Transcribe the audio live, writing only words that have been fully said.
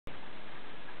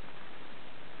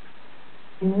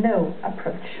no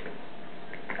approach.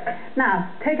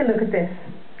 Now, take a look at this.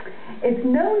 It's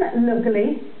known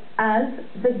locally as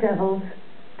the devil's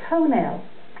toenail.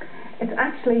 It's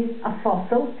actually a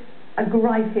fossil, a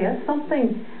gryphia,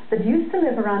 something that used to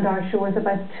live around our shores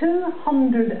about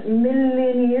 200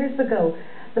 million years ago,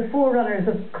 the forerunners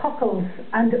of cockles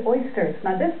and oysters.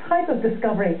 Now, this type of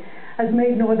discovery has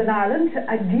made Northern Ireland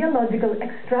a geological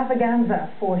extravaganza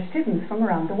for students from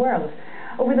around the world.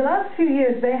 Over the last few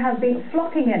years, they have been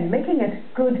flocking in, making it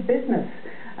good business,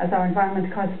 as our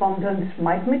environment correspondent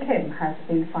Mike McKim has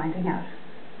been finding out.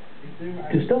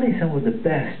 To study some of the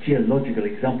best geological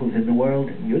examples in the world,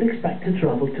 you'd expect to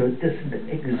travel to a distant,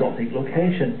 exotic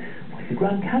location, like the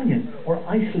Grand Canyon or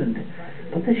Iceland.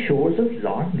 But the shores of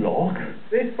Larne Loch...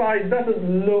 This side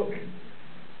doesn't look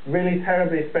really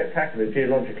terribly spectacular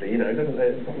geologically, you know,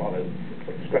 there's a lot of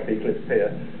scruffy cliffs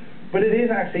here, but it is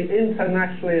actually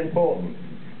internationally important.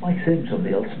 Mike Sims of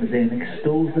the Ulster Museum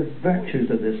extols the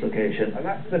virtues of this location. And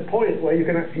that's the point where you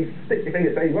can actually stick your finger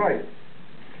and say, right,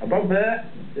 above there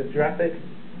is Jurassic,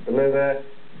 below there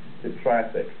is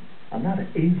Triassic. And that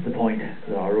is the point.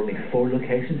 There are only 4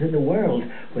 locations in the world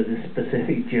where the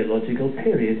specific geological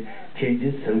period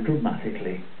changes so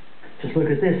dramatically. Just look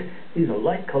at this. These are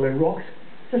light-coloured rocks.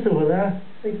 Just over there,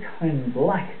 they turn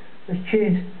black. There's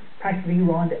change practically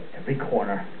around every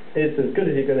corner. It's as good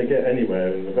as you're going to get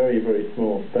anywhere in a very, very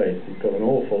small space. You've got an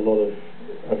awful lot of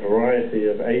a variety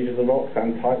of ages of rocks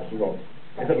and types of rocks.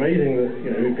 It's amazing that, you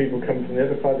know, people come from the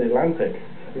other side of the Atlantic.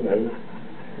 You know,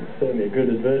 it's certainly a good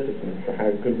advertisement for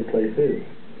how good the place is.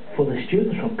 For the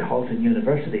students from Carleton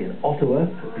University in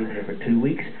Ottawa, who've been here for 2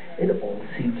 weeks, it all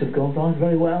seems to have gone down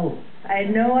very well. I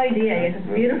had no idea. It's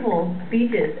beautiful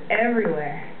beaches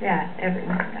everywhere.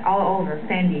 Yeah, all over.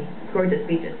 Sandy, gorgeous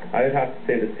beaches. I would have to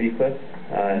say the sea cliffs.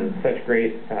 Such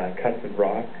great cuts of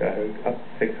rock, up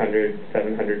 600,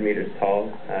 700 meters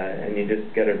tall, and you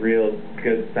just get a real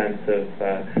good sense of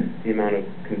the amount of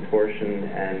contortion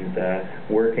and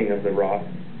working of the rock.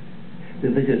 The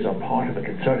visits are part of a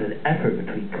concerted effort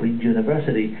between Queen's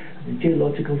University and the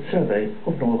Geological Survey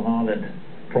of Northern Ireland.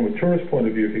 From a tourist point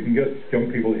of view, if you can get young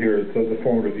people here at the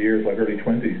formative years, like early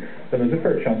 20s, then there's a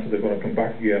fair chance that they're going to come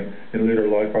back again in later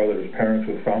life, either as parents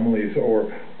with families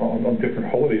or on different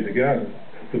holidays again.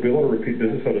 There'll be a lot of repeat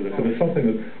visits out of this, and it's something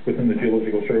that within the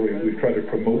Geological Survey we've tried to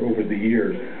promote over the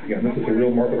years. Again, this is a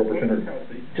real market opportunity.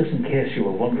 Just in case you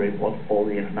were wondering what all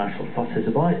the international fuss is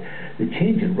about, the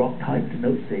change in rock type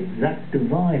denotes the exact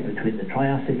divide between the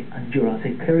Triassic and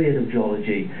Jurassic period of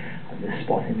geology. And this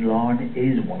spot in Larne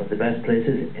is one of the best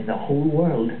places in the whole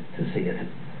world to see it.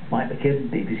 Mike McKim,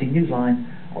 BBC Newsline,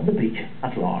 on the beach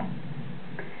at Larne.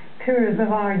 Tours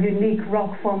of our unique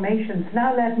rock formations.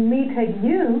 Now let me take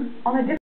you on a different